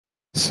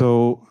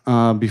So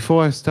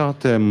before I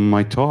start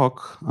my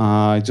talk,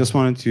 I just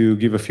wanted to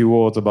give a few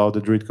words about the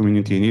Druid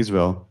community in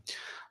Israel.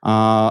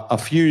 A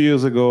few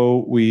years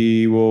ago,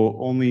 we were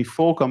only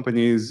 4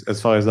 companies,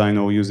 as far as I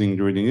know, using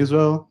Druid in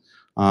Israel.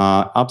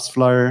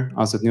 AppsFlyer,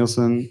 Asset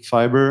Nielsen,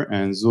 Fiber,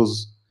 and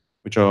Zuz,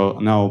 which are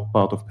now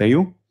part of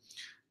PayU.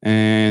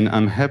 And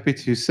I'm happy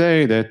to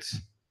say that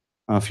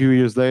a few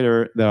years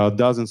later, there are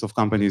dozens of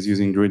companies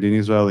using Druid in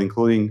Israel,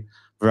 including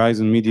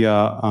Verizon Media,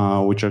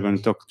 which are going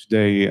to talk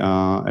today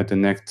at the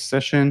next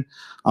session,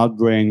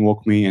 Outbrain,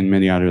 WalkMe, and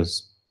many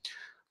others.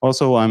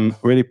 Also, I'm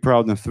really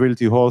proud and thrilled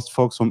to host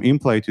folks from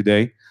InPlay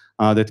today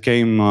that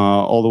came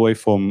all the way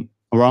from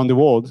around the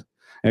world,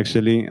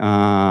 actually.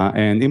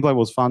 And InPlay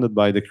was founded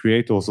by the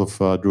creators of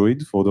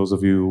Druid, for those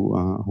of you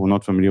who are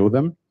not familiar with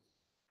them.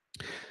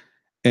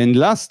 And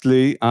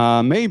lastly,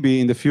 maybe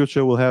in the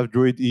future we'll have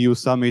Druid EU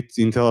Summit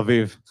in Tel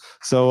Aviv.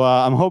 So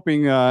I'm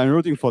hoping, I'm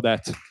rooting for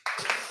that.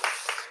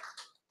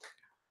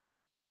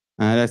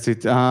 That's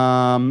it.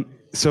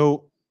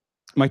 So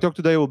my talk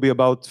today will be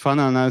about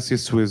funnel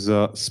analysis with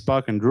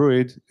Spark and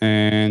Druid.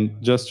 And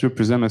just to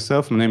present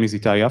myself, my name is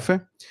Itai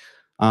Yaffe.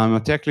 I'm a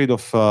tech lead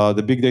of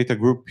the big data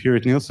group here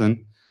at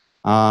Nielsen.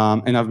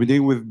 And I've been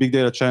dealing with big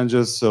data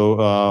challenges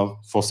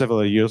for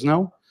several years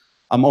now.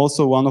 I'm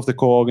also one of the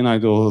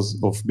co-organizers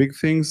of Big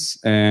Things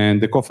and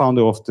the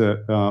co-founder of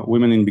the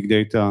Women in Big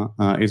Data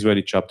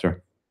Israeli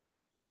chapter.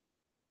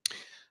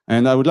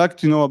 And I would like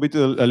to know a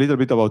little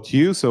bit about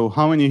you. So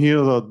how many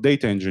here are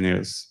data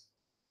engineers?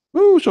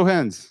 Woo, show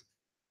hands.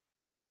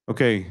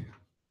 Okay,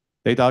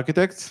 data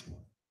architects?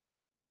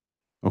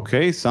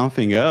 Okay,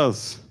 something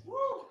else.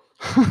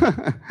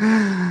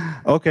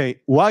 Okay,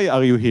 why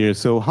are you here?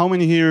 So how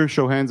many here,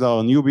 show hands,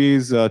 are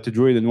newbies to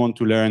Druid and want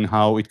to learn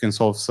how it can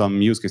solve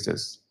some use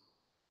cases?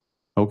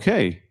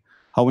 Okay,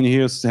 how many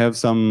here have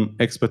some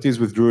expertise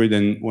with Druid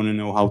and want to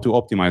know how to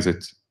optimize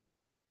it?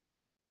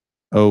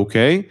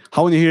 Okay,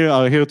 how many here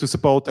are here to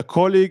support a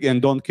colleague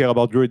and don't care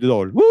about Druid at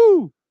all?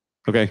 Woo!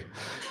 Okay,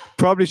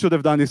 probably should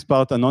have done this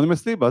part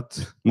anonymously,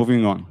 but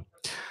moving on.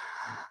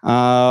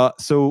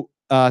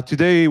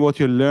 Today, what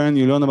you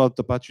learn about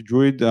Apache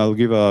Druid. I'll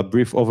give a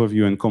brief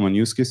overview and common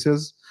use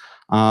cases.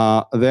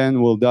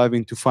 Then we'll dive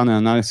into funnel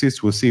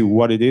analysis. We'll see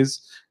what it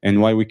is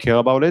and why we care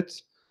about it.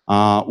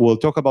 We'll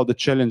talk about the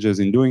challenges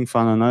in doing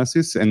funnel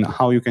analysis and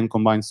how you can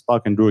combine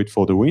Spark and Druid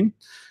for the win.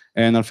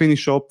 And I'll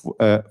finish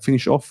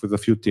off with a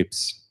few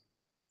tips.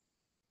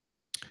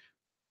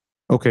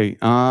 Okay,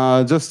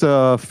 just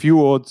a few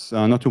words,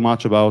 not too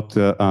much about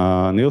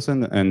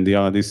Nielsen and the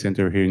R&D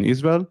center here in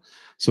Israel.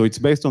 So it's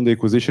based on the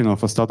acquisition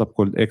of a startup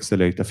called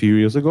Excelate a few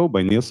years ago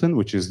by Nielsen,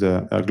 which is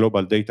the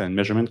global data and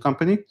measurement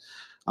company.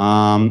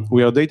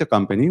 We are a data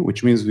company,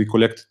 which means we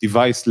collect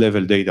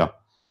device-level data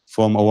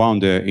from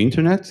around the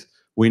internet.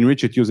 We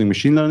enrich it using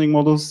machine learning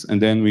models,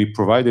 and then we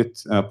provide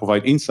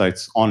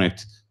insights on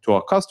it to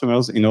our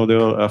customers in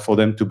order for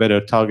them to better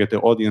target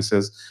their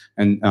audiences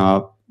and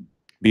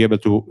be able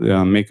to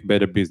make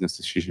better business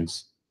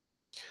decisions.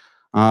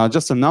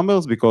 Just some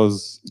numbers,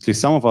 because at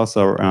least some of us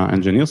are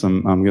engineers,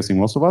 I'm guessing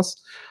most of us.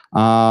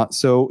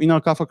 So in our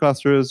Kafka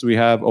clusters, we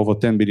have over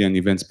 10 billion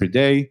events per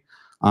day.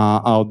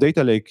 Our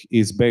data lake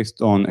is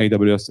based on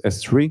AWS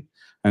S3,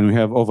 and we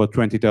have over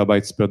 20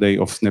 terabytes per day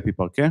of Snappy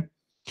Parquet.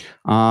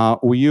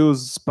 We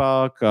use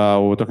Spark,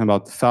 we're talking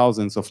about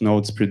thousands of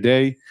nodes per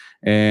day,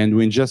 and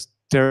we ingest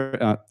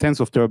tens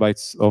of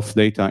terabytes of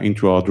data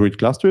into our Druid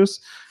clusters.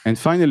 And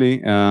finally,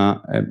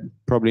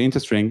 probably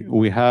interesting,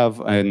 we have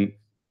a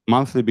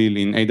monthly bill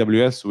in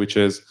AWS, which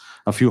is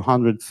a few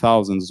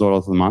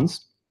 $100,000 a month.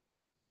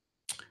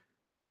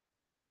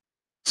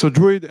 So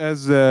Druid,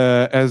 as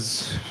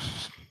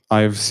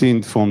I've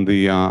seen from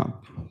the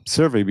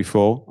survey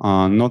before,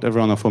 not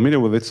everyone are familiar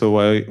with it,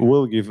 so I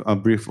will give a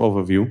brief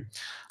overview.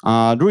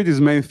 Druid is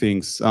many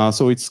things.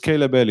 So it's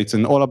scalable, it's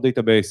an all-up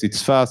database,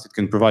 it's fast, it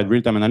can provide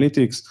real-time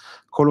analytics,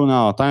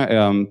 columnar,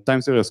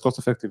 time series,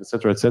 cost-effective,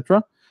 etc.,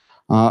 etc.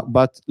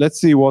 But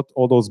let's see what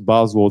all those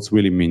buzzwords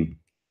really mean.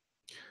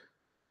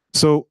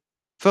 So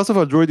first of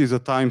all, Druid is a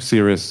time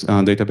series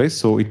database,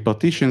 so it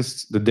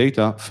partitions the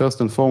data first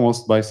and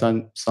foremost by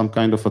some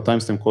kind of a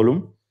timestamp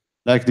column,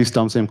 like this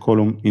timestamp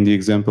column in the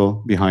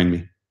example behind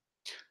me.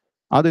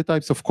 Other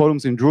types of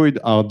columns in Druid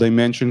are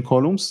dimension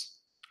columns,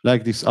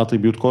 like these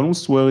attribute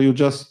columns, where you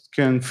just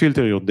can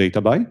filter your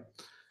data by.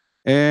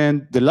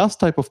 And the last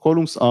type of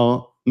columns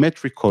are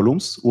metric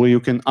columns, where you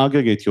can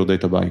aggregate your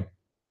data by.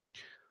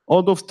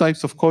 All those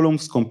types of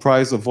columns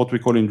comprise of what we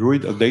call in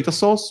Druid a data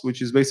source,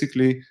 which is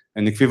basically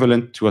an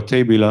equivalent to a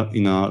table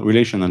in a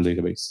relational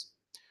database.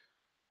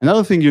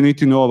 Another thing you need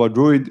to know about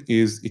Druid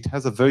is it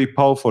has a very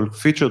powerful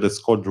feature that's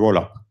called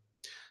rollup.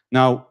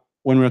 Now,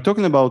 when we're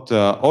talking about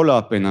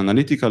rollup and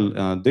analytical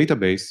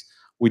database,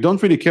 we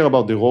don't really care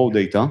about the raw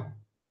data,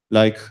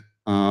 like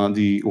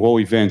the raw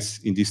events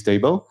in this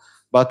table,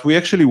 but we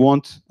actually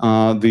want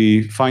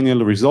the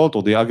final result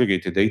or the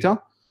aggregated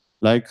data,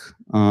 like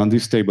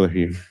this table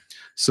here.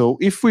 So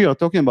if we are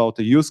talking about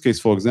a use case,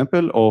 for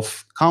example,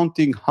 of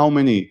counting how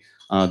many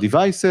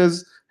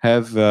devices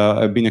have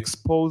been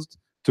exposed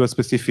to a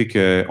specific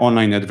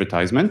online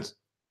advertisement.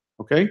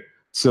 Okay,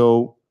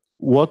 so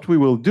what we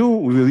will do,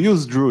 we will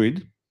use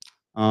Druid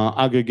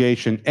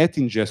aggregation at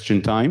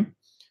ingestion time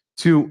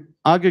to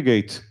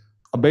aggregate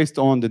based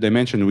on the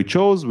dimension we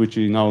chose, which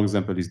in our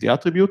example is the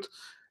attribute.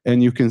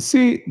 And you can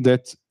see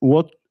that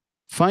what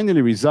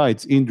finally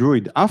resides in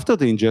Druid after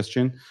the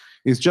ingestion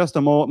is just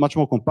a much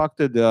more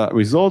compacted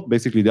result,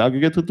 basically the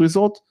aggregated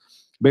result,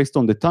 based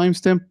on the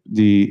timestamp,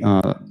 the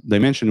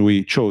dimension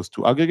we chose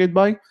to aggregate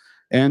by,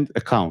 and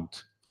a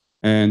count.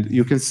 And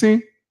you can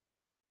see,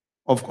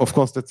 of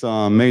course, that's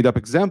a made-up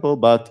example,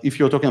 but if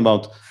you're talking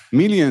about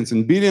millions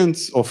and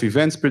billions of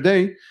events per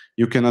day,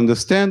 you can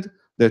understand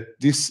that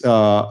this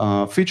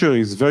feature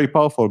is very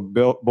powerful,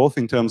 both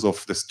in terms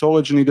of the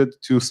storage needed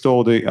to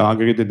store the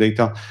aggregated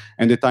data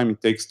and the time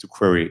it takes to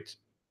query it.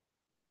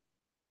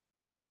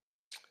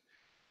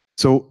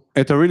 So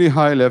at a really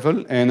high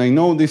level, and I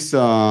know this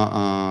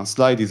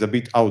slide is a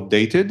bit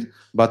outdated,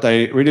 but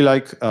I really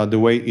like the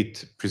way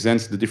it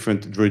presents the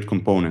different Druid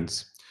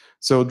components.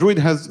 So Druid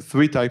has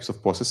three types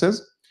of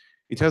processes.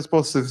 It has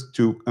processes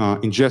to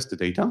ingest the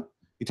data.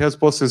 It has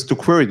processes to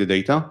query the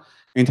data.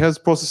 And it has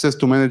processes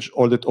to manage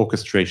all that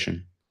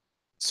orchestration.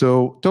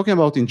 So talking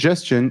about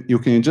ingestion, you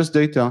can ingest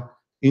data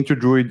into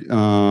Druid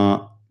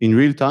in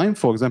real time,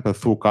 for example,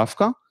 through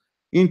Kafka,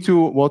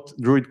 into what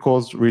Druid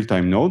calls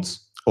real-time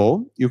nodes.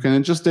 Or you can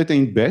ingest data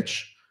in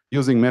batch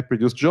using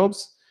MapReduce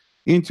jobs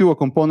into a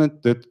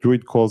component that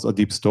Druid calls a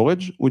deep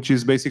storage, which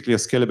is basically a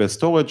scalable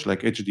storage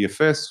like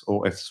HDFS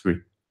or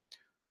S3.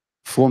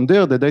 From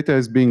there, the data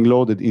is being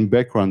loaded in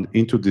background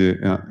into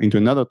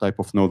another type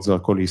of nodes that are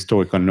called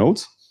historical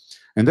nodes.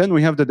 And then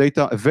we have the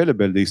data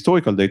available, the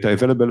historical data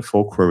available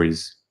for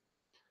queries.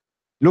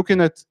 Looking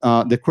at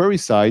the query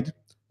side,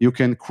 you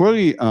can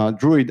query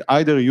Druid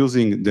either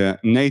using the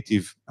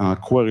native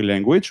query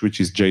language,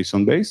 which is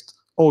JSON-based,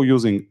 or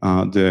using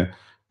the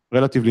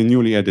relatively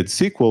newly added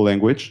SQL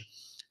language,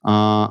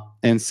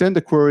 and send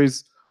the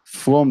queries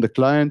from the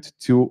client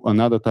to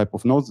another type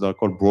of nodes that are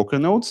called broker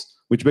nodes,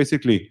 which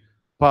basically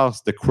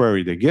parse the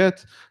query they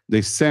get.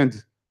 They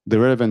send the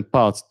relevant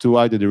parts to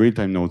either the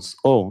real-time nodes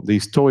or the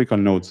historical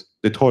nodes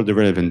that hold the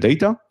relevant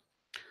data.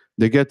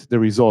 They get the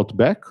result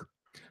back,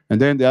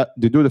 and then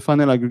they do the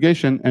final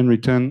aggregation and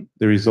return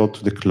the result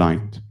to the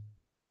client.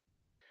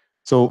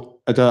 So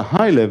at a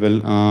high level,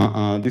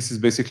 this is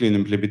basically an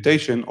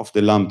implementation of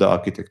the Lambda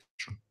architecture.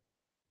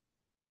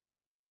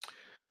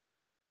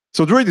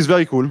 So Druid is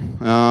very cool.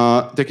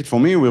 Take it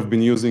from me, we've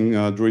been using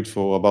Druid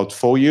for about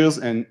 4 years,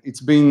 and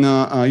it's been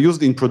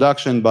used in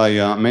production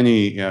by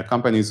many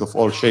companies of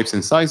all shapes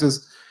and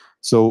sizes.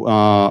 So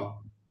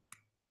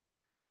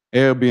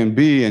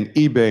Airbnb and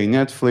eBay,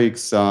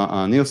 Netflix,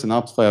 Nielsen,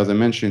 Upfire, as I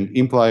mentioned,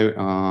 Imply,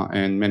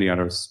 and many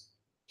others.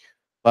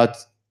 But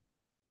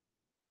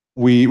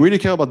we really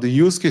care about the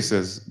use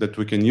cases that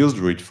we can use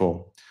Druid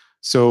for.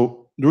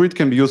 So Druid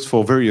can be used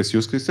for various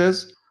use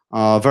cases,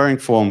 varying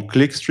from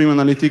clickstream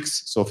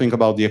analytics. So think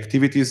about the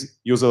activities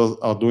users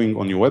are doing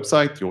on your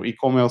website, your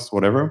e-commerce,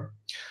 whatever.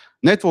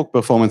 Network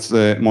performance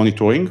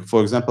monitoring.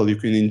 For example, you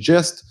can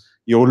ingest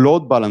your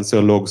load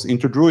balancer logs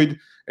into Druid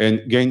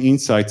and gain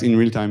insights in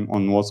real time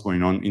on what's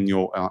going on in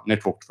your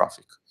network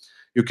traffic.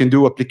 You can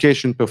do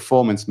application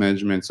performance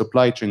management,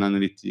 supply chain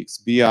analytics,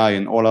 BI,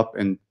 and all up,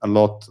 and a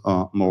lot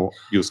more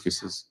use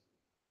cases.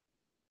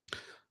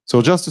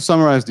 So just to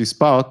summarize this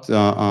part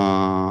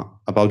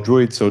about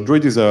Druid, so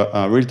Druid is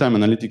a real-time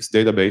analytics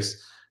database.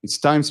 It's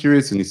time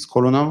series and it's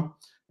columnar.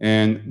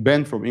 And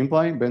Ben from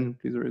Imply, Ben,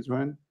 please raise your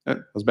hand.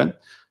 That's Ben.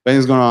 Ben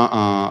is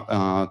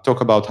gonna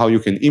talk about how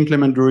you can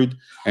implement Druid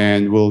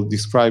and will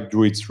describe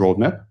Druid's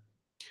roadmap.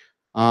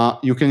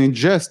 You can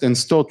ingest and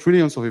store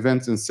trillions of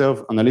events and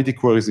serve analytic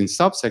queries in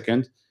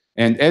sub-second.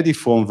 And Eddie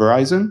from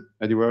Verizon,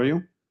 Eddie, where are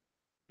you?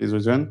 Please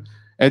raise your hand.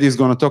 Eddie is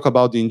going to talk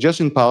about the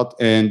ingestion part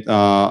and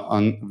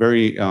a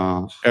very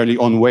early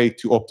on way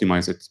to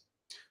optimize it.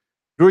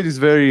 Druid is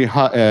very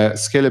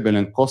scalable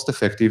and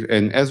cost-effective,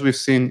 and as we've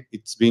seen,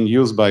 it's being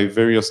used by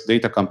various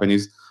data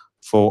companies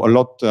for a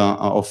lot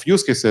of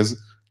use cases,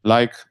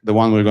 like the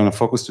one we're going to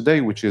focus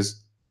today, which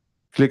is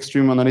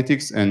clickstream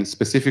analytics and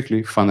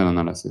specifically funnel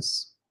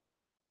analysis.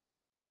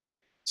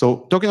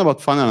 So talking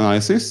about funnel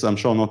analysis, I'm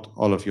sure not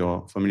all of you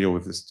are familiar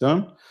with this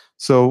term.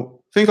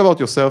 So think about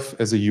yourself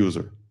as a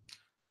user.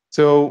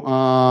 So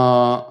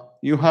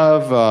you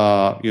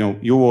have,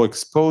 you were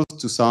exposed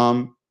to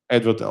some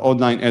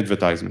online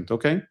advertisement,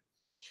 okay?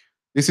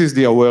 This is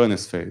the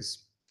awareness phase.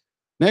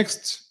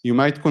 Next, you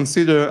might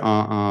consider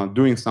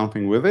doing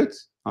something with it.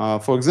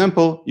 For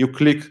example, you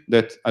click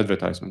that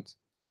advertisement.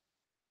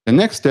 The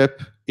next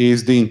step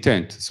is the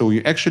intent. So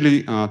you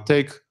actually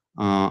take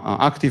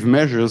active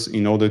measures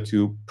in order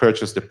to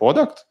purchase the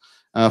product.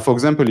 For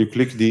example, you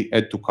click the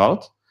add to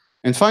cart.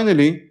 And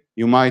finally,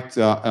 you might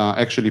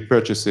actually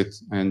purchase it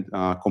and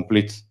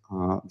complete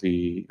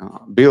the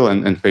bill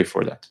and pay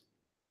for that.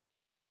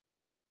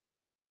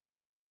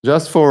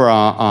 Just for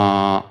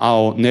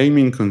our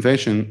naming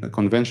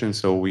convention,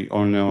 so we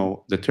all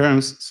know the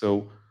terms.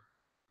 So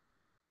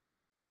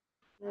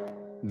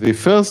The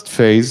first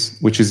phase,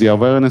 which is the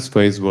awareness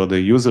phase where the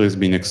user is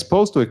being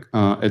exposed to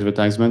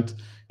advertisement,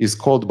 is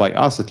called by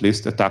us at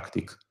least a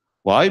tactic.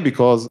 Why?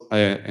 Because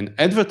an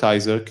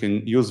advertiser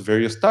can use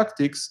various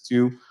tactics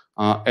to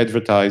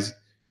advertise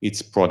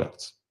its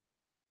products.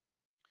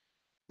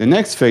 The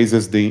next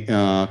phases, the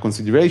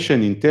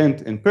consideration,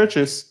 intent, and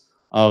purchase,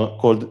 are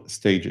called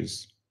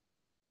stages.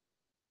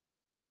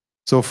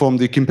 So from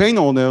the campaign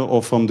owner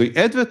or from the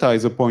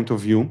advertiser point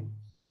of view,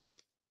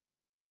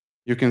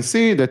 you can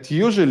see that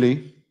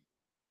usually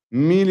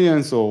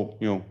millions or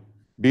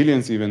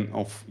billions even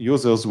of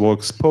users were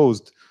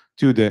exposed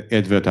to the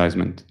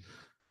advertisement.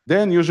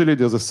 Then usually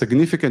there's a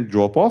significant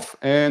drop-off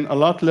and a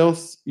lot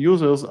less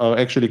users are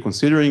actually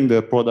considering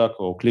the product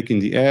or clicking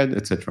the ad,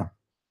 etc.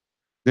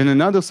 Then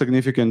another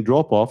significant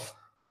drop-off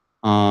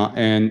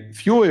and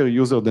fewer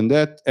users than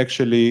that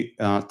actually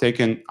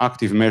taken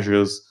active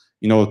measures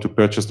in order to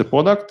purchase the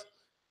product.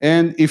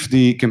 And if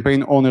the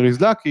campaign owner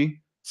is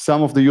lucky,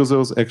 some of the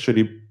users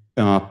actually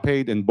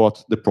paid and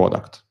bought the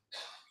product.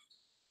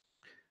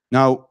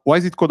 Now, why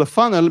is it called a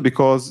funnel?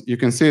 Because you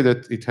can see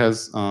that it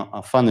has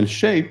a funnel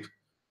shape.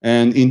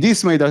 And in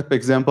this made-up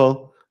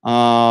example,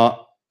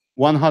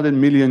 100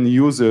 million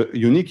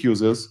unique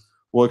users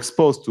were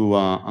exposed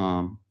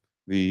to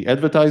the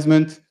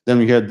advertisement. Then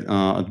we had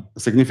a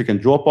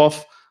significant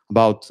drop-off.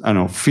 About, I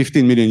don't know,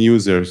 15 million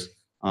users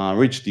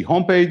reached the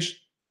homepage.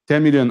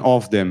 10 million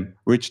of them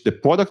reached the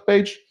product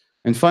page.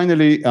 And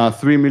finally,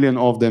 3 million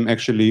of them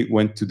actually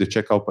went to the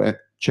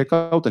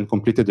checkout and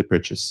completed the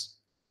purchase.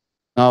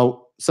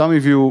 Now, some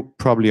of you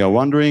probably are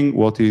wondering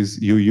what is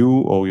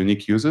UU or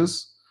unique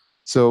users.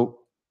 So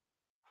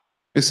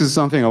this is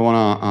something I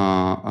want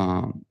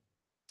to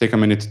take a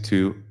minute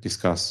to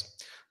discuss.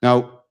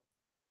 Now,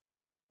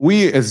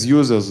 we as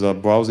users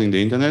browsing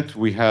the internet,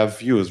 we have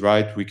views,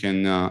 right? We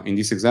can, in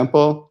this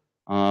example,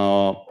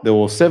 there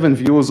were 7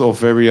 views of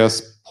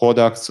various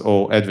products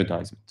or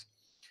advertisements.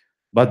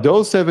 But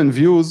those 7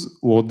 views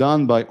were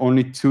done by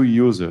only 2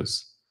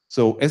 users.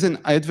 So as an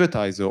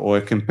advertiser or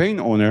a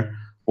campaign owner,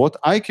 what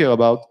I care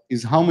about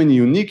is how many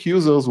unique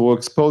users were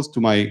exposed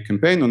to my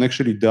campaign and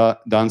actually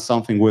done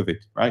something with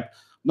it, right?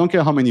 I don't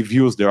care how many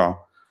views there are.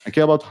 I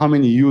care about how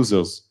many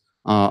users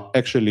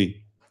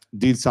actually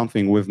did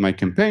something with my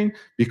campaign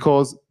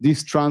because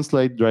this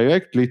translates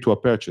directly to a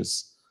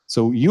purchase.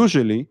 So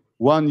usually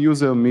 1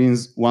 user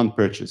means 1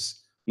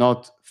 purchase,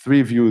 not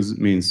 3 views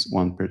means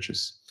 1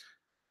 purchase.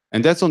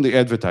 And that's on the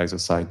advertiser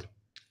side.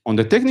 On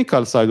the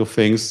technical side of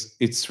things,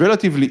 it's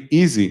relatively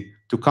easy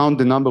to count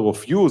the number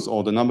of views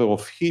or the number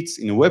of hits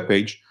in a web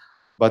page,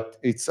 but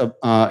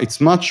it's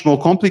much more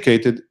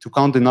complicated to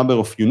count the number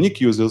of unique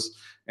users,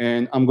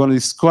 and I'm going to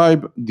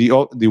describe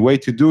the way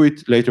to do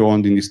it later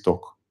on in this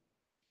talk.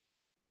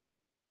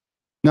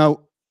 Now,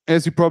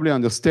 as you probably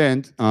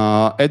understand,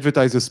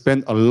 advertisers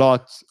spend a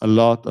lot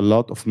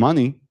of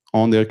money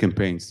on their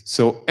campaigns.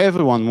 So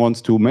everyone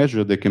wants to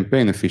measure the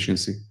campaign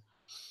efficiency.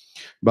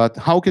 But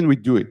how can we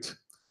do it?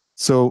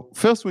 So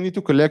first, we need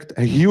to collect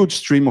a huge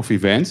stream of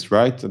events,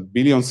 right?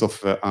 Billions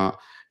of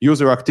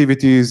user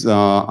activities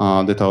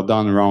that are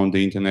done around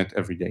the internet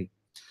every day.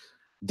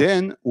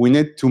 Then we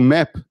need to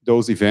map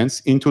those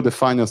events into the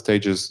final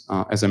stages,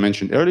 as I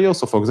mentioned earlier.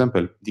 So for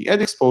example, the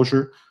ad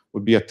exposure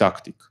would be a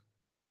tactic.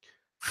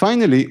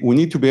 Finally, we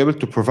need to be able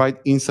to provide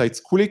insights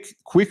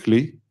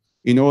quickly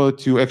in order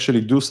to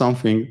actually do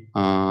something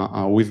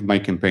with my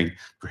campaign.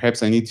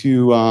 Perhaps I need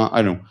to,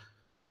 I don't know,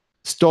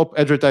 stop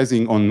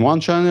advertising on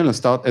one channel and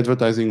start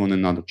advertising on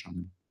another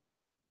channel.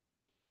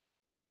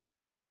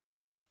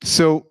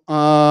 So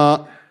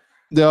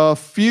there are a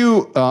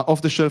few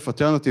off-the-shelf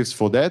alternatives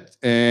for that.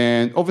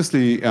 And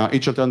obviously,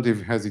 each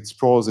alternative has its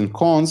pros and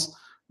cons.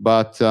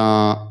 But,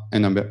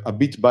 and I'm a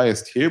bit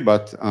biased here,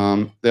 but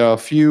there are a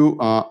few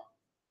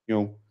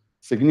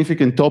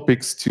significant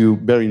topics to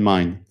bear in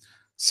mind.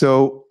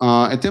 So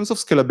in terms of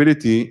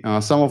scalability,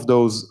 some of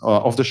those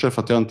off-the-shelf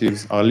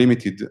alternatives are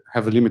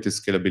have a limited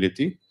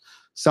scalability.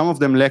 Some of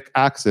them lack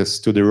access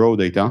to the raw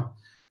data.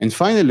 And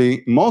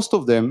finally, most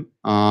of them,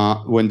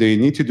 when they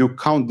need to do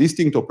count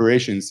distinct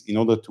operations in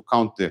order to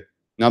count the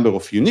number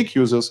of unique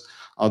users,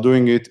 are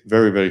doing it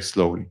very, very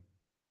slowly.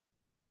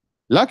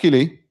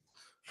 Luckily,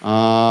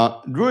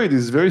 Druid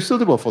is very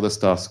suitable for this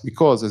task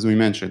because, as we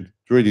mentioned,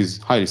 Druid is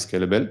highly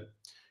scalable.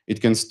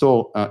 It can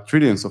store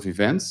trillions of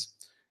events,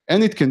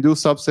 and it can do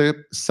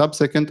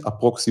sub-second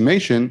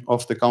approximation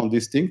of the count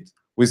distinct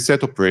with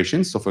set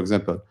operations. So for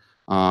example,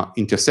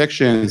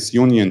 intersections,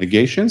 union,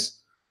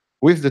 negations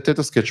with the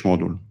ThetaSketch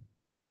module.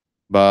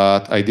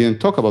 But I didn't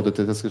talk about the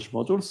ThetaSketch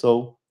module,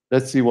 so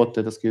let's see what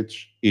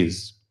ThetaSketch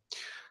is.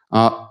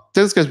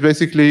 ThetaSketch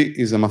basically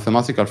is a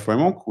mathematical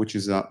framework, which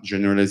is a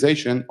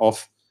generalization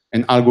of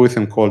an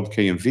algorithm called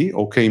KMV,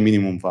 or K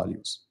minimum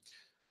values.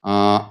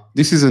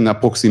 This is an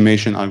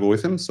approximation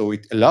algorithm, so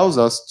it allows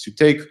us to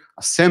take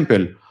a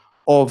sample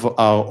of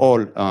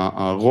our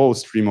raw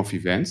stream of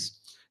events,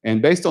 and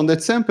based on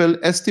that sample,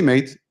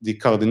 estimate the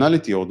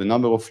cardinality or the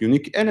number of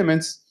unique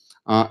elements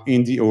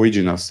in the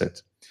original set.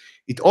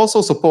 It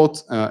also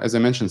supports, as I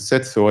mentioned,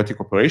 set theoretic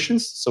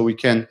operations, so we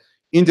can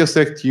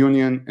intersect,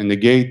 union, and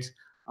negate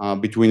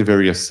between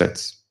various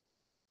sets.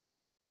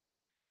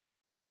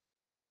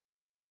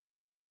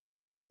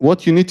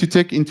 What you need to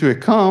take into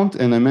account,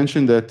 and I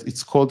mentioned that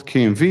it's called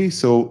KMV,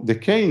 so the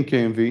K in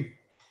KMV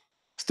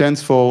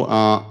stands for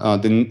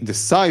the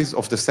size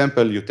of the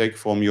sample you take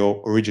from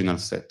your original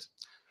set.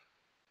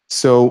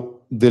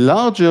 So the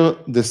larger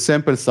the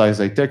sample size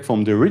I take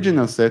from the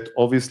original set,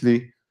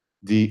 obviously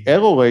the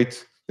error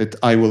rate that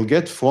I will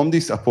get from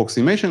this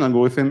approximation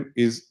algorithm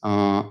is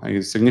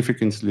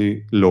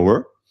significantly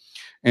lower.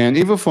 And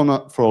even for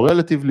a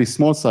relatively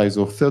small size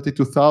of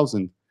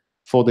 32,000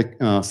 for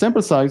the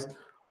sample size,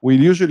 we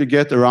usually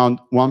get around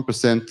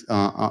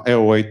 1%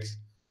 error rate,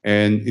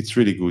 and it's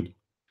really good.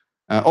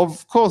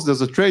 Of course,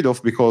 there's a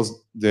trade-off because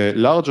the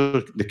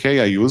larger the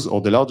K I use,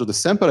 or the larger the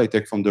sample I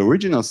take from the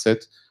original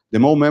set, the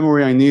more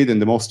memory I need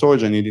and the more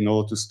storage I need in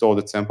order to store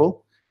that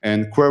sample,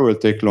 and query will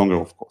take longer,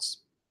 of course.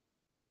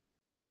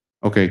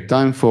 Okay,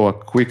 time for a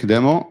quick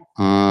demo.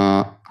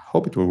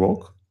 Hope it will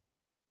work.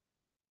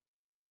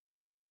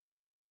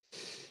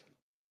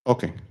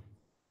 Okay,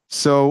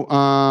 so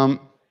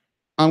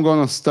I'm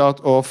gonna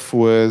start off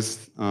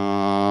with,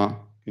 can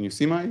you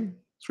see my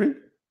screen?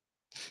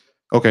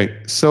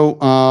 Okay, so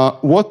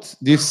what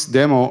this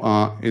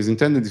demo is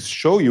intended to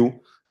show you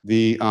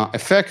the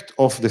effect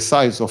of the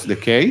size of the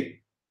K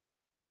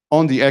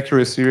on the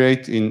accuracy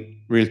rate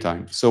in real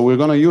time. So we're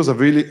gonna use a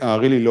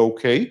really low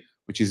K,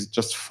 which is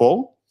just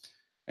 4.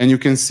 And you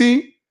can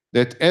see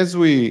that as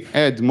we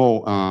add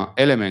more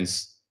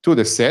elements to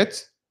the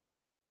set,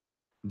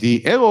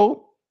 the error,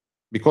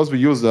 because we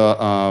use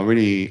a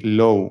really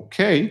low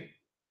K,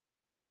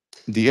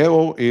 the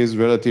error is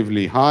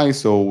relatively high.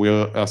 So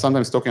we're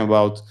sometimes talking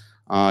about,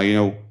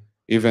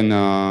 even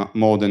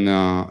more than,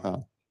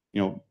 10%,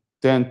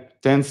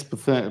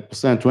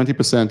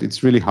 20%.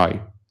 It's really high.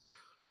 I'm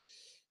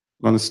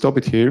going to stop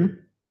it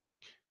here.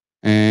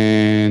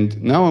 And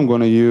now I'm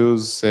going to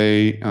use,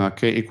 say,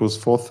 K equals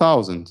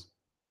 4,000,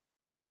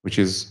 which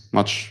is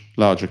much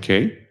larger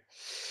K.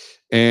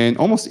 And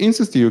almost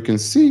instantly, you can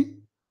see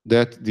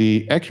that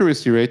the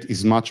accuracy rate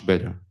is much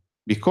better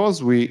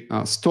because we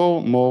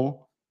store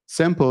more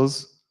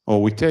samples,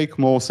 or we take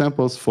more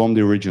samples from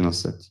the original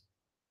set.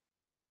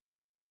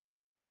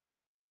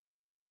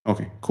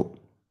 Okay, cool.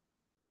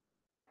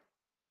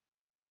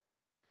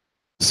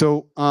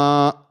 So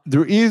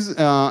there is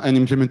an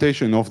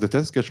implementation of the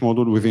ThetaSketch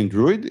module within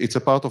Druid. It's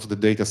a part of the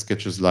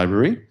ThetaSketches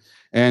library.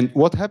 And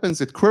what happens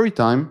at query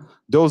time,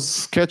 those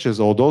sketches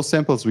or those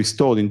samples we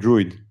stored in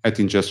Druid at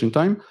ingestion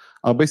time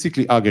are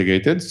basically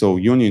aggregated, so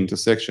union,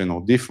 intersection,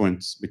 or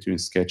difference between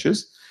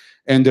sketches.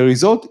 And the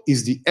result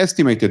is the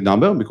estimated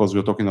number, because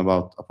we're talking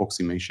about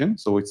approximation.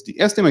 So it's the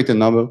estimated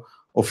number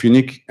of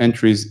unique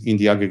entries in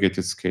the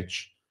aggregated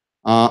sketch.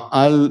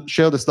 I'll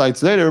share the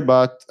slides later,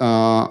 but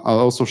I'll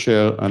also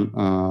share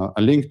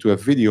a link to a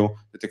video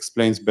that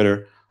explains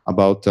better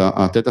about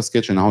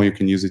ThetaSketch and how you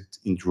can use it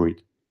in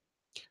Druid.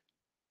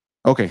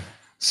 Okay,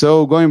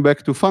 so going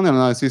back to funnel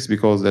analysis,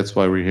 because that's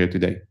why we're here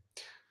today.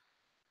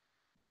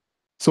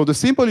 So the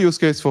simple use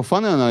case for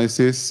funnel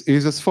analysis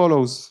is as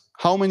follows.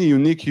 How many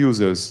unique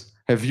users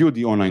have viewed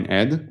the online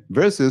ad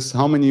versus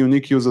how many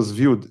unique users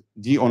viewed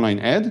the online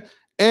ad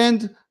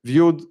and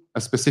viewed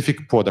a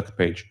specific product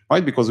page,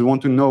 right? Because we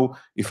want to know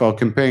if our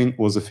campaign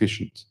was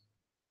efficient.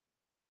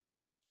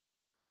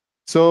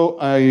 So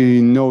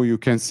I know you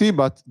can see,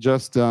 but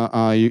just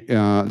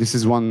this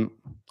is one,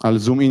 I'll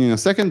zoom in a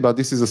second, but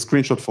this is a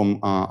screenshot from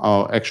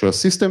our actual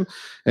system.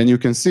 And you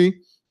can see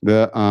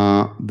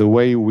the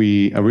way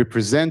we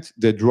represent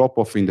the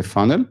drop-off in the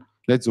funnel.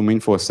 Let's zoom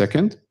in for a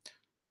second.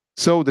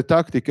 So the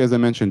tactic, as I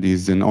mentioned,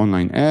 is an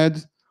online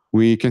ad.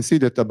 We can see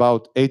that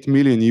about 8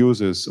 million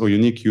users or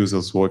unique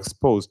users were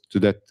exposed to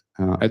that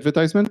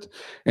advertisement.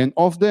 And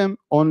of them,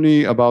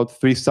 only about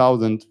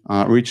 3,000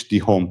 reached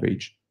the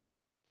homepage.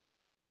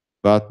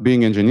 But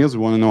being engineers,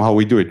 we want to know how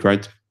we do it,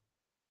 right?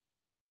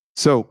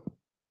 So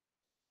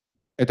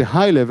at a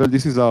high level,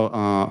 this is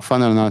our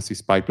funnel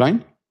analysis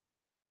pipeline.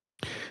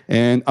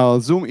 And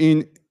I'll zoom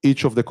in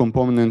each of the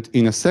components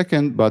in a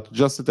second, but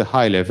just at a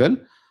high level.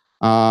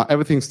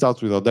 Everything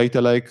starts with our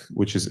data lake,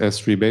 which is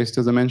S3 based,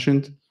 as I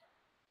mentioned.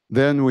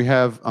 Then we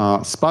have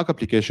a Spark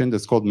application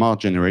that's called Mark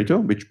Generator,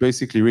 which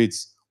basically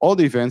reads all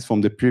the events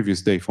from the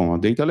previous day from our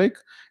data lake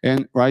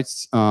and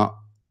writes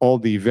all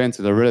the events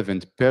that are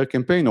relevant per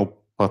campaign or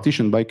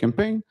partitioned by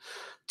campaign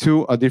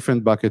to a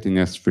different bucket in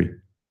S3.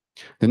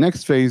 The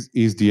next phase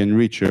is the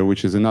Enricher,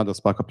 which is another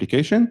Spark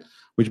application,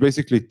 which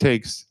basically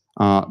takes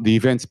the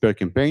events per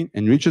campaign,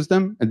 enriches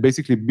them, and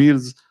basically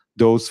builds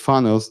those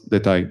funnels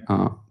that I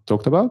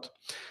talked about,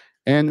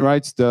 and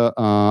writes the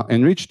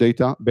enriched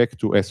data back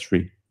to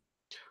S3.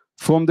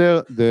 From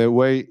there,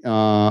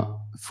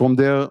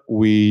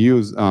 we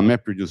use a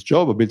MapReduce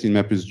job, a built-in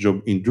MapReduce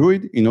job in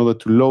Druid, in order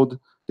to load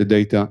the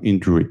data in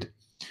Druid.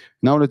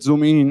 Now let's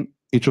zoom in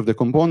each of the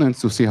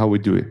components to see how we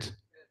do it.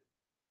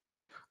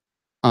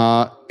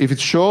 If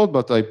it's short,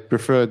 but I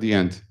prefer the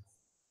end.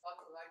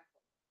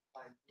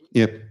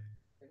 Yep.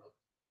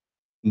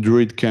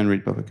 Druid can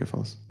read public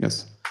files.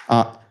 Yes.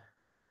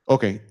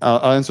 Okay,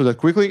 I'll answer that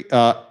quickly.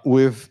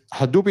 With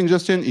Hadoop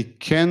ingestion, it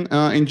can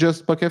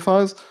ingest Packet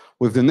files.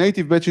 With the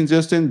native batch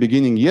ingestion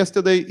beginning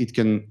yesterday, it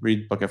can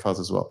read Packet files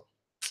as well.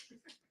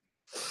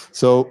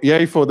 So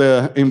yay for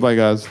the invite,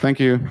 guys. Thank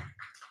you.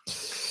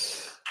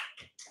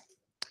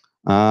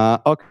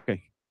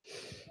 Okay.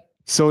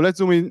 So let's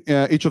zoom in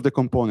each of the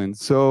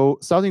components. So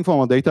starting from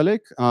our data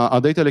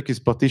lake is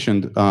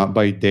partitioned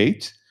by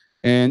date.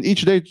 And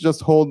each date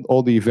just hold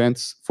all the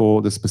events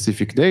for the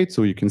specific date.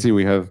 So you can see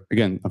we have,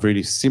 again, a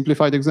really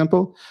simplified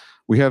example.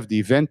 We have the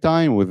event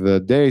time with the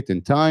date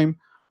and time.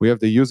 We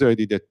have the user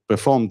ID that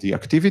performed the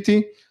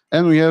activity.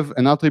 And we have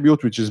an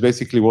attribute, which is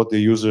basically what the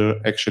user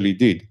actually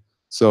did.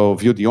 So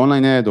viewed the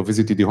online ad or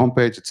visited the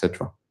homepage,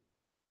 etc.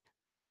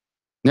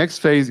 Next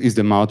phase is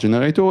the mark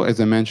generator.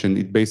 As I mentioned,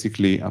 it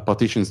basically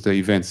partitions the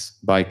events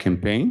by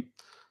campaign.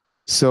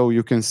 So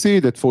you can see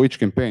that for each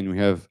campaign, we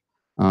have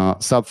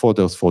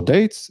subfolders for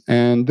dates,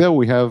 and there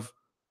we have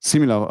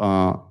similar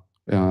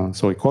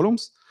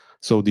columns.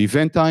 So the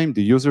event time,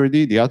 the user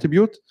ID, the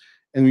attribute,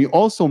 and we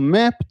also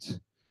mapped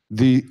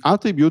the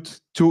attribute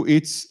to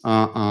its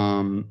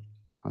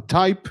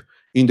type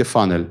in the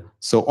funnel.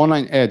 So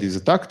online ad is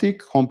a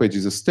tactic, homepage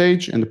is a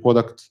stage, and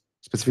the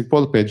specific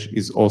product page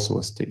is also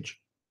a stage.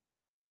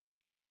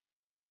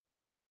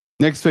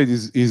 Next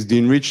phase is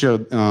the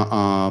enricher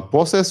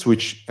process,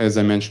 which, as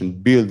I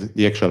mentioned, build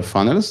the actual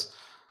funnels.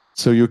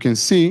 So you can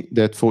see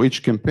that for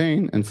each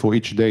campaign and for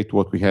each date,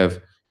 what we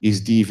have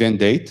is the event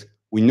date.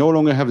 We no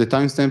longer have the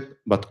timestamp,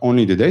 but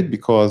only the date,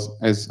 because,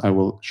 as I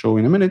will show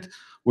in a minute,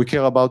 we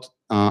care about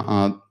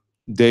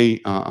day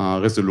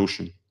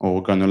resolution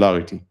or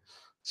granularity.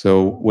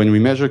 So when we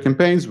measure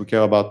campaigns, we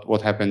care about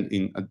what happened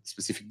in a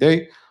specific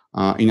day,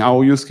 in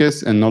our use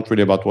case, and not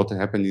really about what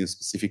happened in a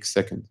specific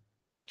second.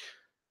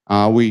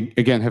 We,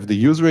 again, have the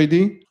user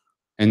ID,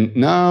 and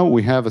now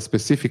we have a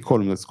specific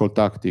column that's called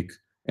tactic,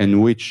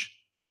 and which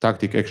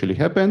tactic actually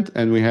happened,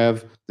 and we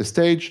have the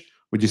stage.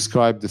 We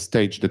describe the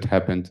stage that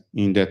happened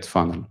in that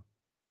funnel.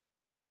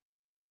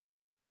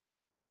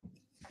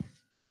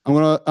 I'm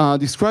going to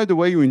describe the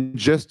way you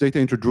ingest data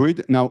into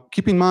Druid. Now,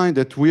 keep in mind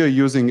that we are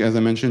using, as I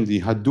mentioned,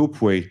 the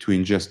Hadoop way to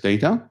ingest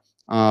data.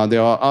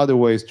 There are other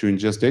ways to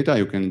ingest data.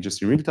 You can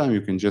ingest in real time.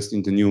 You can ingest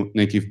in the new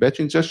native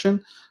batch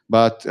ingestion.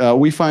 But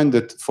we find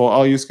that for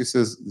our use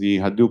cases, the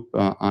Hadoop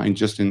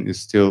ingestion is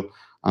still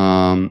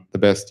the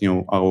best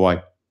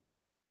ROI.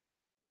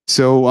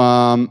 So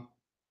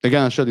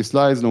again, I'll show the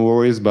slides, no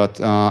worries. But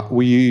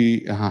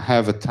we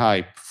have a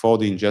type for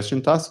the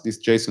ingestion task. This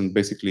JSON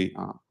basically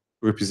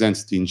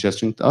represents the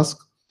ingestion task.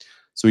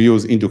 So we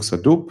use index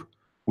Hadoop.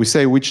 We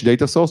say which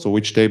data source or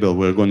which table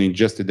we're going to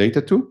ingest the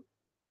data to.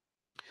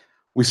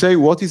 We say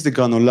what is the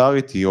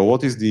granularity or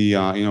what is the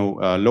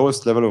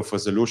lowest level of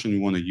resolution we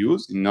want to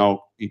use. In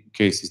our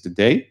case, is the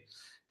day.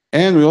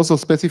 And we also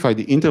specify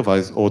the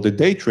intervals or the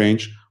date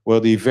range where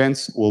the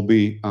events will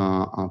be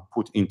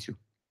put into.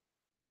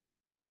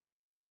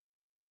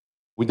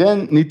 We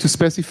then need to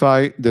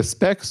specify the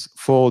specs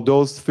for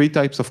those three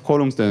types of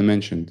columns that I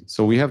mentioned.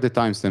 So we have the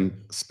timestamp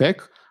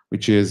spec,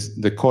 which is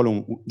the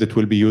column that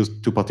will be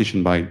used to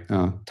partition by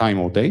time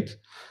or date.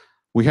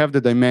 We have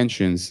the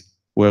dimensions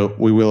where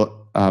we will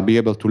be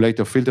able to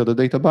later filter the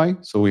data by.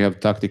 So we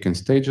have tactic and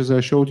stage, as I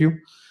showed you.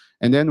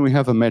 And then we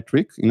have a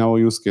metric. In our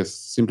use case,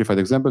 simplified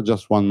example,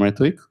 just one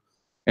metric.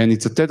 And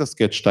it's a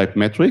ThetaSketch type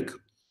metric.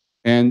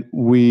 And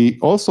we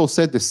also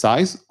set the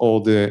size or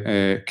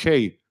the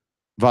K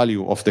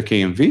value of the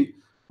KMV,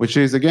 which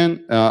is,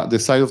 again, the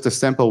size of the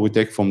sample we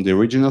take from the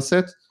original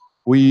set.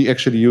 We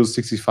actually use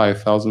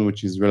 65,000,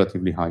 which is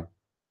relatively high.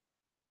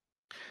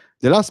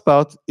 The last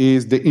part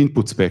is the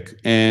input spec.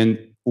 And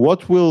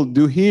what we'll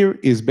do here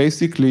is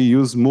basically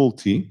use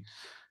multi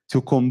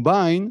to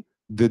combine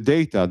the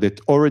data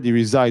that already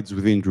resides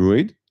within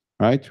Druid,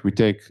 right? We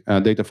take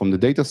data from the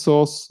data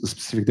source, the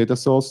specific data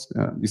source,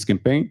 this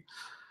campaign,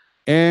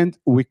 and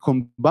we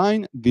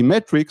combine the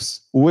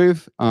metrics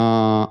with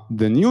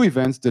the new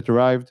events that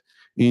arrived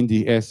in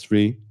the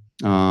S3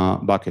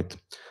 bucket.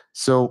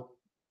 So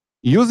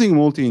using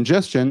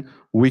multi-ingestion,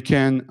 we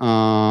can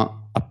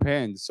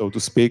append, so to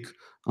speak,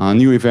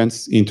 new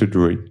events into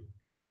Druid.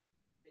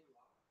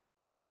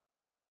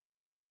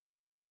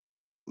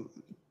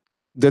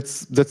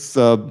 That's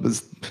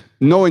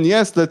no and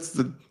yes.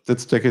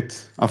 Let's check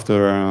it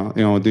after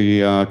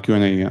the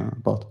Q&A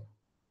part.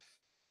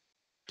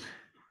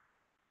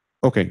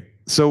 Okay,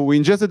 so we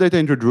ingest the data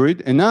into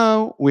Druid, and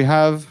now we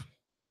have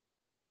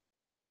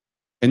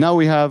in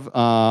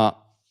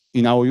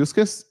our use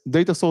case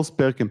data source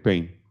per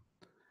campaign.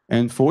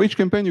 And for each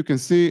campaign, you can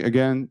see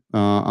again,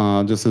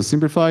 just as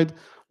simplified,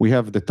 we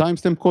have the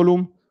timestamp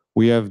column,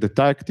 we have the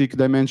tactic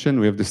dimension,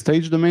 we have the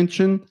stage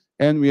dimension,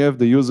 and we have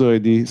the user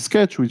ID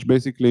sketch, which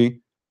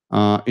basically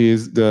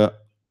is the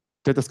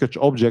ThetaSketch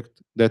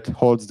object that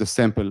holds the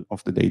sample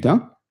of the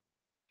data.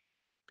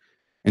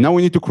 And now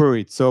we need to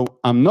query it. So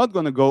I'm not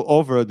going to go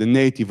over the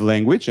native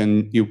language,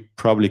 and you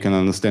probably can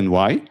understand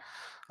why.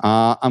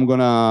 I'm going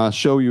to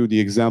show you the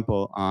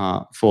example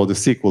for the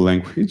SQL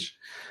language.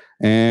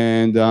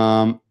 And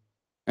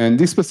And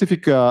this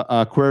specific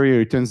query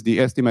returns the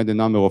estimated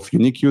number of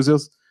unique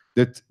users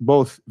that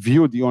both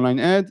view the online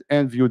ad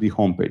and view the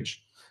homepage.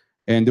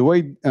 And the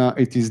way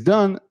it is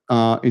done,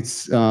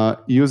 it's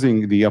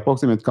using the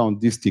approximate count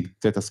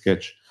distinct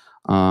ThetaSketch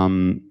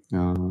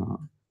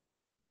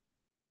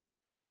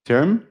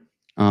term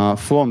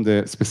from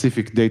the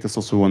specific data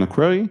source we want to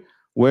query,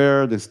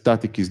 where the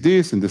static is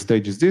this, and the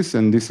stage is this,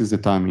 and this is the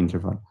time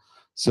interval.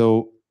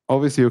 So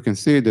obviously you can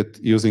see that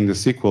using the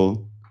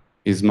SQL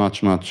is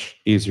much, much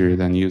easier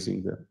than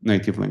using the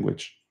native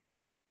language.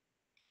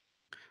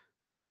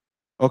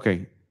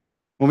 Okay,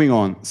 moving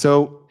on.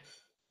 So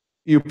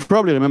you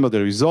probably remember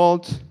the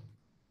result.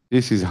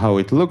 This is how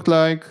it looked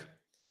like.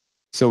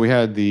 So we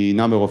had the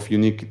number of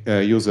unique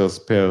users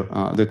per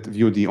that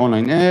viewed the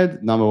online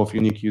ad, number of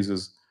unique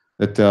users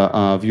that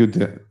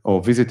viewed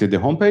or visited the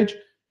homepage,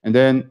 and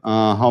then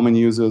how many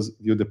users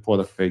viewed the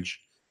product page.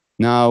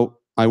 Now,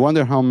 I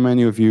wonder how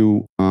many of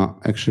you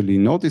actually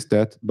noticed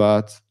that,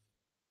 but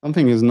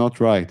something is not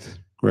right,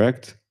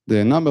 correct?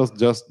 The numbers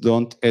just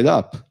don't add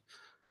up.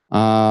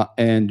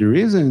 And the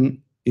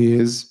reason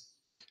is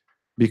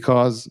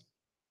because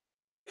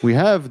we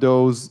have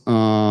those,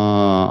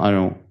 I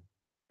don't know,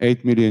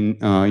 8 million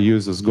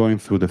users going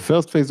through the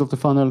first phase of the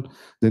funnel,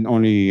 then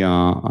only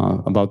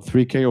about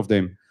 3K of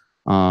them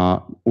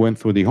went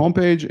through the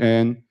homepage,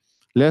 and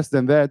less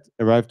than that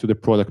arrived to the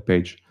product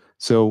page.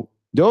 So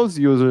those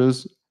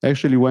users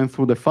actually went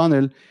through the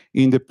funnel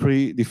in the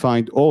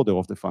predefined order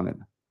of the funnel.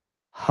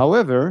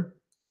 However,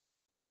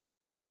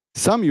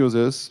 some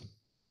users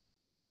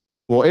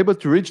were able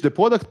to reach the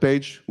product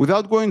page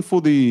without going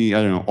through the,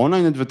 I don't know,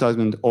 online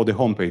advertisement or the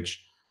homepage.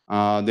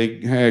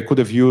 They could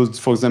have used,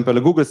 for example,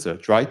 a Google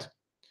search, right?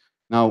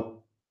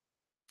 Now,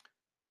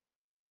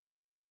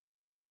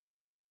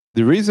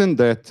 the reason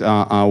that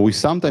we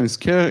sometimes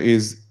care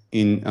is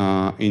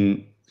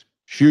in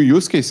few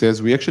use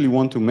cases, we actually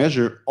want to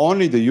measure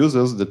only the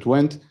users that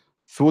went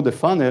through the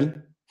funnel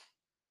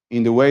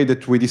in the way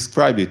that we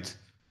described it,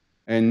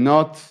 and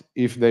not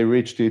if they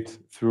reached it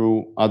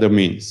through other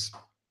means,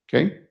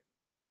 okay?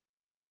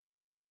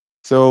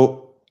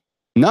 So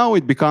now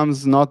it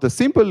becomes not a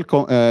simple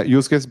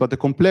use case, but a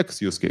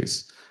complex use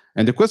case.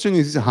 And the question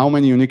is how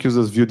many unique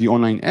users view the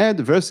online ad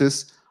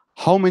versus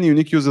how many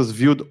unique users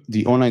viewed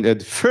the online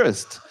ad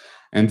first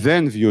and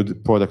then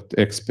viewed product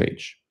X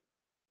page.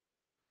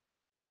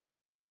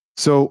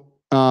 So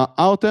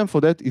our term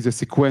for that is a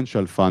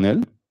sequential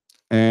funnel.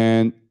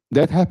 And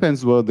that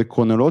happens where the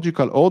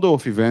chronological order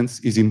of events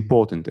is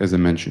important, as I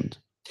mentioned.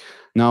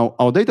 Now,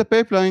 our data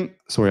pipeline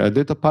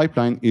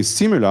is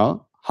similar.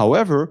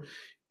 However,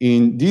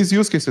 in these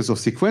use cases of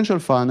sequential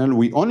funnel,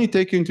 we only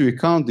take into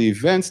account the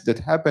events that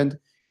happened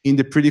in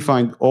the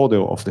predefined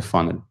order of the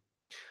funnel.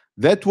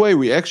 That way,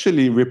 we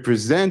actually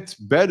represent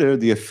better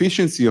the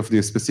efficiency of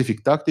the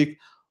specific tactic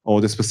or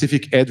the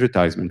specific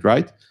advertisement,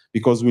 right?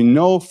 Because we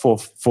know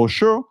for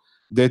sure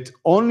that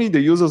only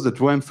the users that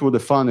went through the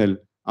funnel,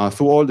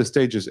 through all the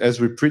stages as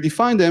we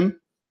predefine them,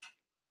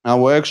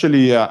 were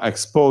actually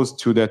exposed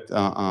to that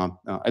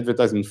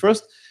advertisement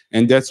first,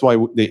 and that's why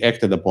they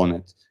acted upon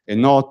it,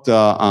 and not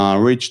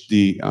reached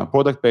the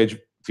product page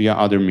via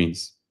other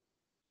means.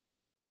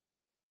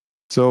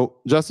 So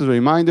just as a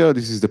reminder,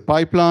 this is the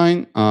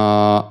pipeline.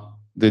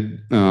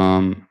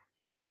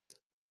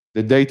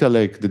 The data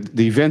lake,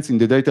 the events in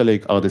the data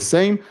lake are the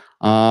same.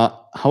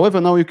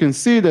 However, now you can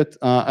see that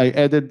I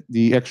added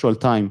the actual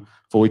time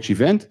for each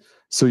event.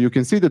 So you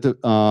can see that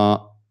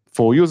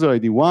for user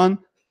ID 1,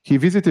 he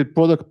visited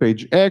product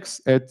page X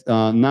at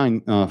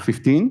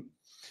 9:15,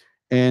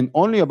 and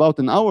only about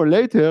an hour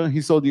later,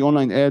 he saw the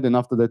online ad, and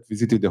after that,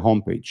 visited the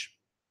homepage.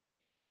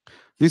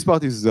 This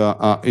part is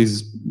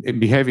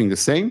behaving the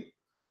same.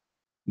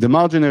 The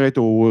margin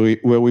generator,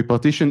 where we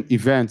partition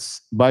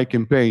events by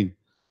campaign,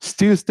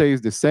 still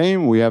stays the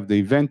same. We have the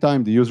event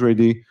time, the user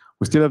ID.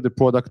 We still have the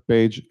product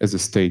page as a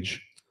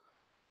stage.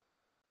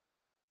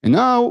 And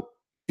now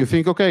you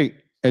think, okay,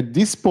 at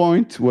this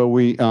point where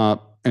we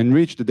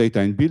enrich the data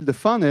and build the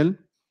funnel,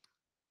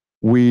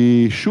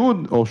 we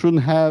should or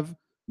shouldn't have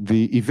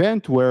the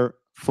event where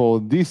for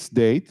this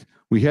date,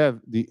 we have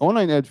the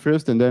online ad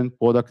first and then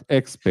product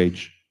X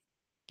page.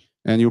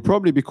 And you'll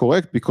probably be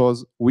correct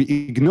because we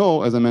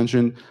ignore, as I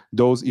mentioned,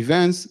 those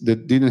events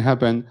that didn't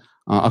happen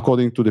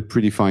according to the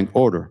predefined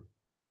order.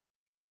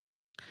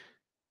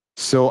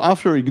 So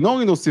after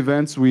ignoring those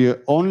events, we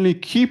only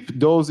keep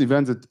those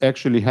events that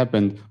actually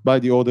happened by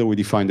the order we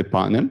defined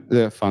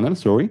the funnel,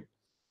 sorry.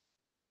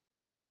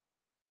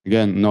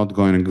 Again, not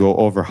going to go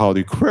over how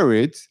to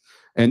query it.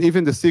 And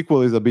even the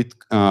SQL is a bit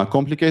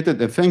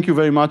complicated. And thank you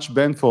very much,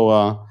 Ben,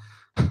 for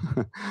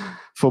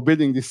for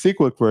building this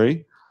SQL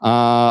query.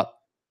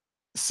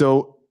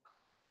 So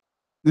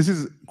this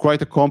is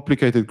quite a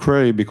complicated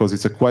query because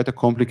it's quite a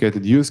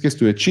complicated use case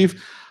to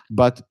achieve.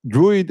 But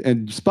Druid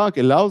and Spark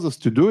allows us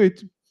to do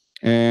it.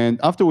 And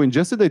after we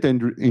ingest the data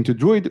into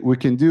Druid, we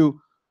can do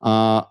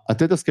a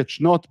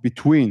ThetaSketch knot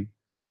between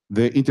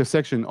the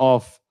intersection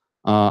of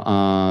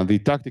the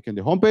tactic and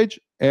the homepage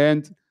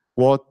and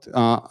what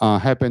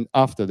happened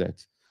after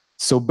that.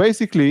 So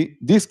basically,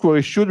 this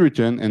query should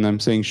return, and I'm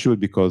saying should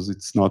because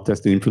it's not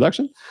tested in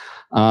production.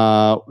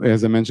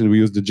 As I mentioned, we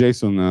use the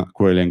JSON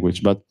query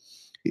language, but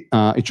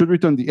it should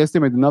return the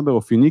estimated number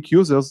of unique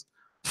users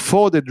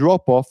for the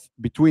drop-off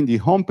between the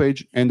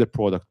homepage and the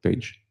product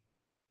page.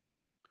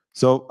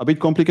 So a bit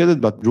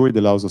complicated, but Druid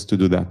allows us to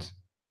do that.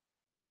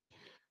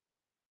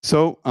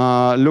 So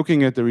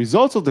looking at the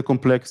results of the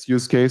complex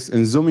use case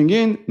and zooming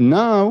in,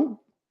 now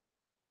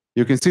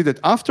you can see that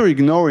after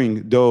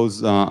ignoring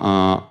those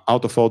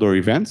out-of-order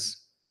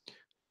events,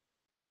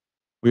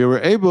 we were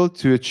able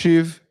to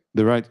achieve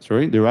the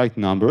right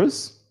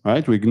numbers.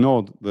 Right, we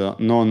ignored the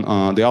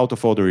the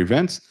out-of-order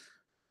events.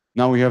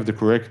 Now we have the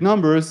correct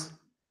numbers,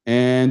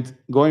 and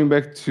going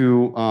back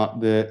to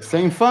the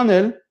same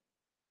funnel.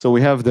 So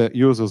we have the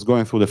users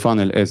going through the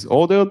funnel as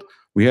ordered.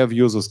 We have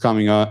users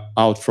coming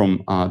out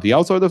from the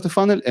outside of the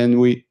funnel,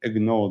 and we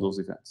ignore those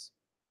events.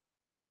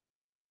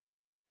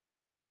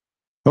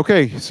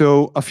 Okay,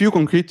 so a few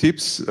concrete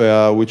tips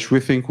which we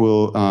think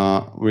will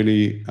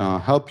really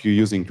help you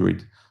using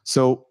Druid.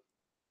 So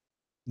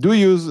do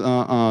use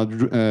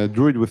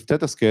Druid with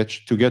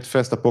ThetaSketch to get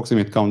fast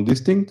approximate count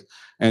distinct,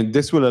 and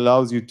this will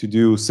allow you to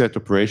do set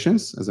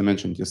operations, as I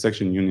mentioned, your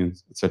section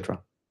unions, etc.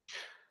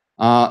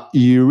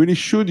 You really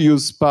should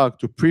use Spark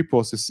to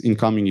pre-process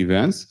incoming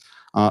events.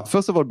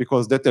 First of all,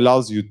 because that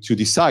allows you to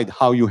decide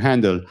how you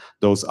handle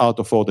those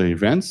out-of-order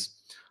events.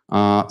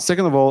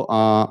 Second of all,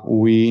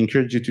 we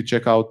encourage you to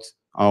check out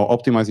our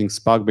optimizing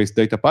Spark-based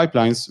data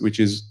pipelines, which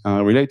is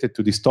related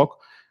to this talk,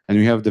 and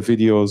we have the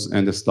videos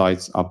and the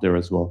slides up there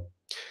as well.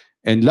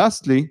 And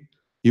lastly,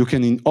 you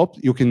can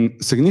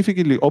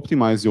significantly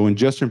optimize your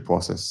ingestion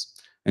process.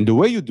 And the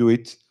way you do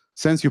it,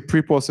 since you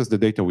pre-process the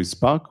data with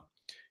Spark,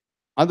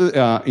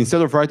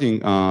 instead of writing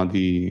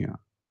the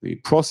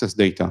process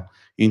data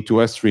into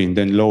S3 and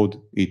then load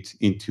it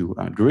into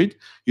Druid,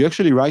 you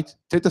actually write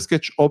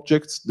ThetaSketch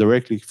objects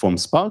directly from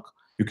Spark.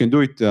 You can do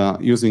it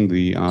using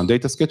the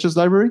DataSketches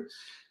library.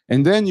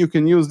 And then you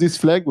can use this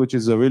flag, which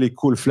is a really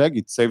cool flag.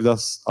 It saved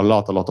us a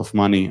lot of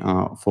money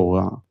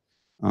for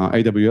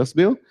AWS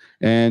bill.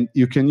 And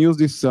you can use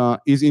this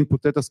is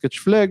input ThetaSketch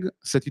flag,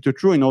 set it to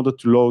true in order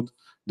to load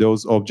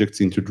those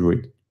objects into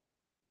Druid.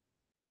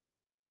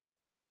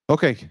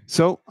 Okay,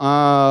 so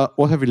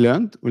what have we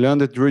learned? We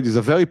learned that Druid is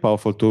a very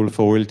powerful tool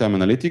for real-time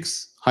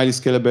analytics, highly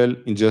scalable,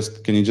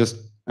 can ingest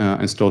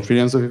and store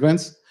trillions of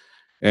events,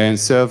 and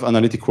serve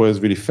analytic queries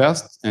really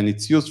fast, and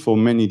it's used for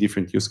many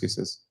different use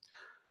cases.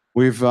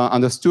 We've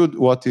understood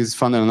what is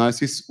funnel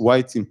analysis, why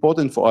it's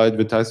important for our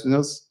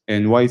advertisers,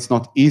 and why it's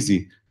not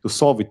easy to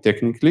solve it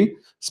technically,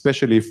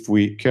 especially if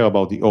we care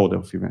about the order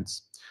of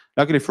events.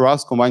 Luckily for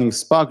us, combining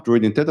Spark,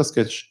 Druid, and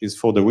ThetaSketch is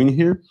for the win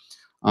here.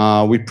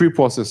 We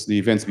pre-process the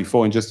events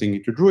before ingesting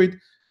it to Druid,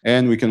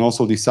 and we can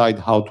also decide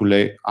how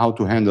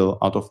to handle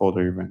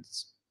out-of-order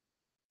events.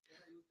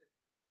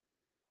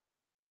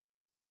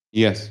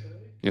 Yes.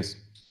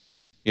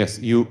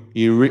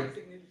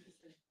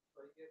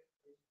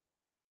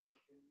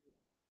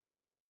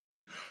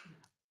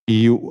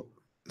 You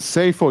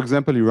say, for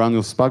example, you run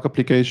your Spark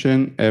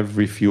application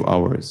every few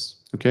hours.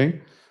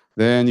 Okay.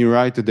 Then you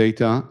write the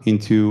data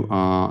into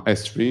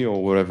S3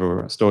 or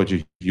whatever storage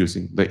you're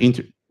using, the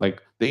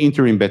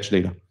interim batch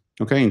data,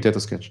 okay, in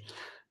ThetaSketch.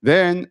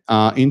 Then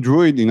in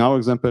Druid, in our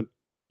example,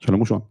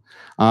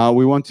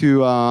 we want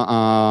to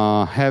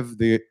have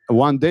the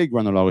one-day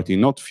granularity,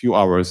 not few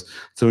hours.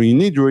 So you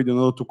need Druid in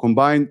order to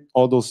combine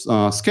all those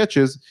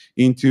sketches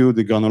into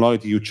the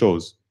granularity you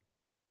chose.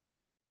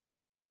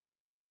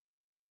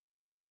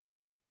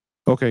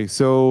 Okay,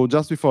 so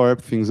just before I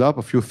wrap things up,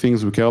 a few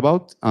things we care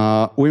about.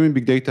 Women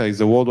Big Data is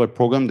a worldwide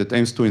program that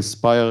aims to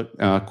inspire,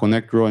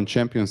 connect, grow, and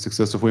champion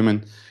success of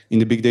women in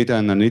the big data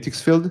and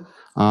analytics field.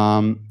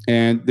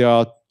 And there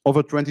are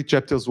over 20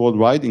 chapters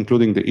worldwide,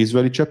 including the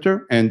Israeli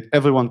chapter, and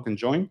everyone can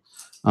join,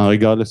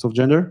 regardless of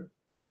gender.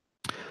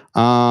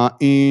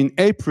 In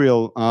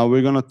April,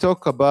 we're going to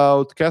talk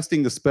about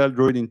casting the spell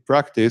Druid in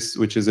practice,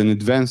 which is an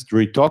advanced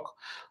Druid talk,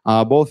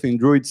 both in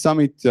Druid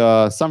Summit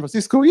San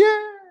Francisco,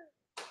 yeah!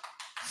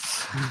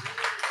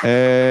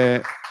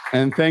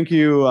 And thank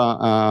you,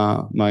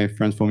 my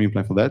friends from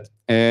Imply, for that.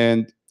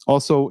 And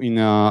also in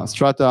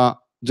Strata,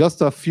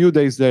 just a few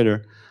days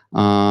later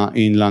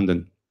in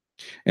London.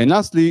 And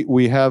lastly,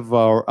 we have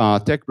our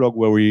tech blog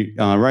where we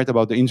write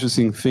about the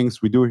interesting things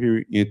we do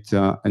here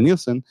at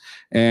Nielsen.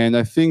 And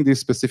I think this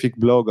specific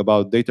blog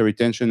about data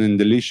retention and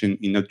deletion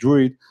in a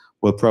Druid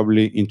will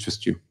probably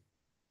interest you.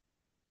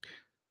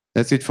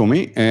 That's it for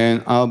me,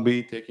 and I'll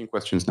be taking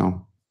questions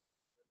now.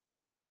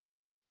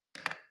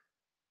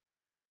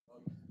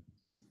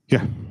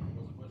 Yeah.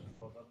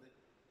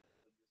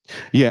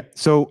 Yeah,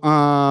 so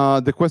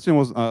the question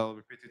was, I'll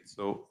repeat it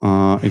so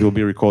it will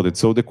be recorded.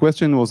 So the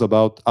question was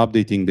about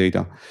updating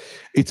data.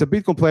 It's a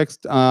bit complex.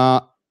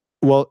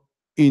 Well,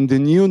 in the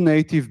new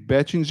native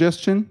batch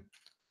ingestion,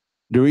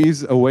 there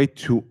is a way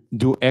to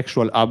do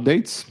actual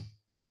updates.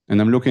 And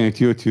I'm looking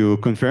at you to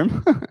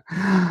confirm.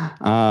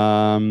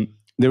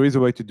 There is a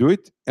way to do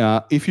it.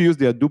 If you use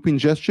the Hadoop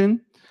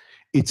ingestion,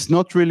 it's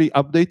not really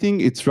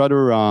updating, it's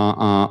rather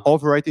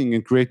overwriting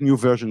and create new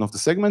version of the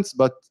segments,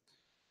 but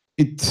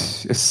it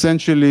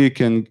essentially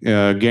can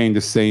gain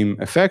the same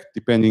effect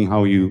depending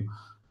how you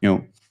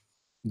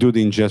do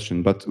the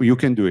ingestion, but you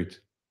can do it,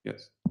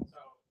 yes.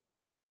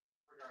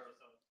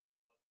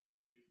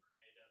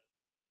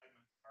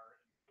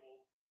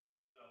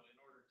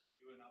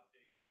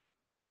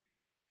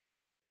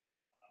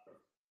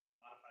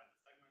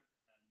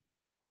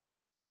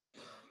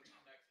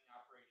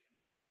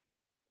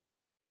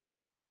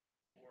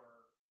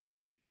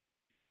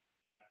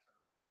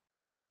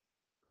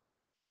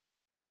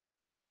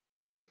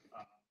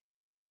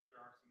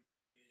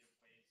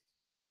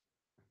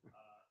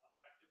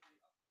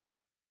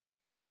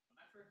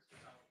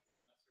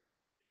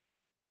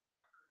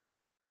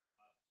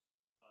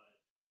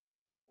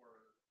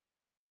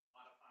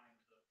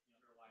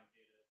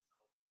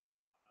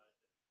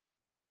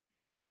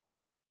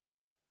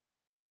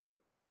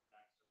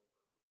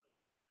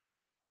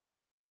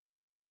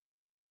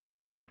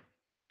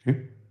 Okay.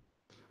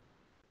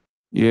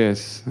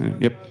 Yes,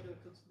 yep.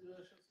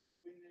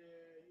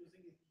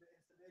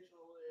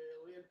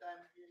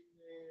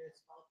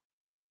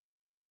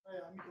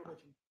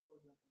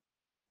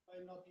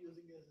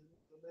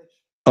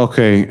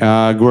 Okay,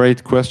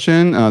 great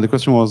question. The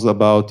question was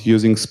about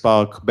using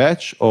Spark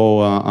Batch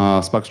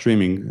or Spark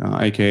Streaming,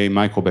 aka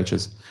micro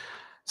batches.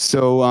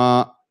 So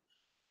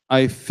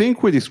I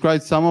think we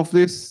described some of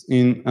this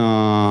in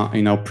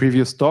our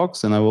previous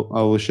talks, and I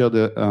will share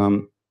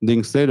the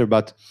links later.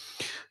 But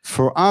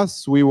for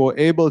us, we were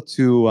able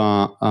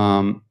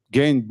to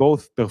gain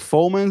both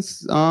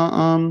performance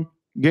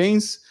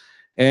gains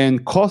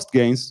and cost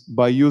gains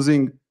by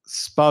using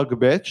Spark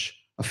Batch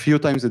a few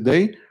times a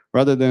day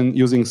rather than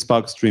using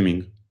Spark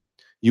Streaming.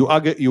 You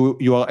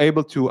are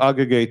able to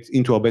aggregate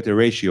into a better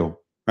ratio,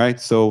 right?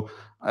 So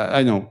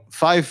I know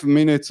 5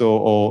 minutes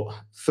or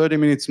 30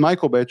 minutes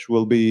micro batch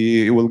will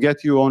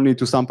get you only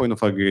to some point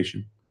of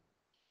aggregation.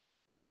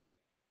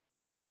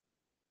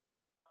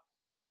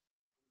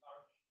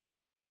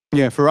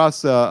 Yeah, for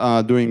us,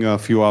 doing a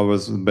few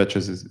hours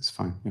batches is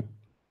fine. Yeah.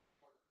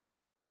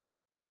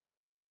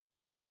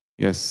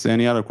 Yes.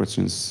 Any other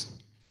questions?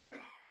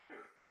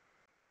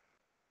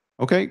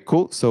 Okay,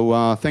 cool.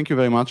 So thank you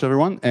very much,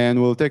 everyone.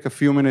 And we'll take a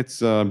few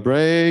minutes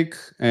break.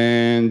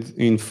 And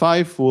in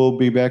 5, we'll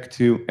be back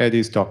to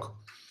Eddie's talk.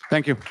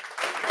 Thank you.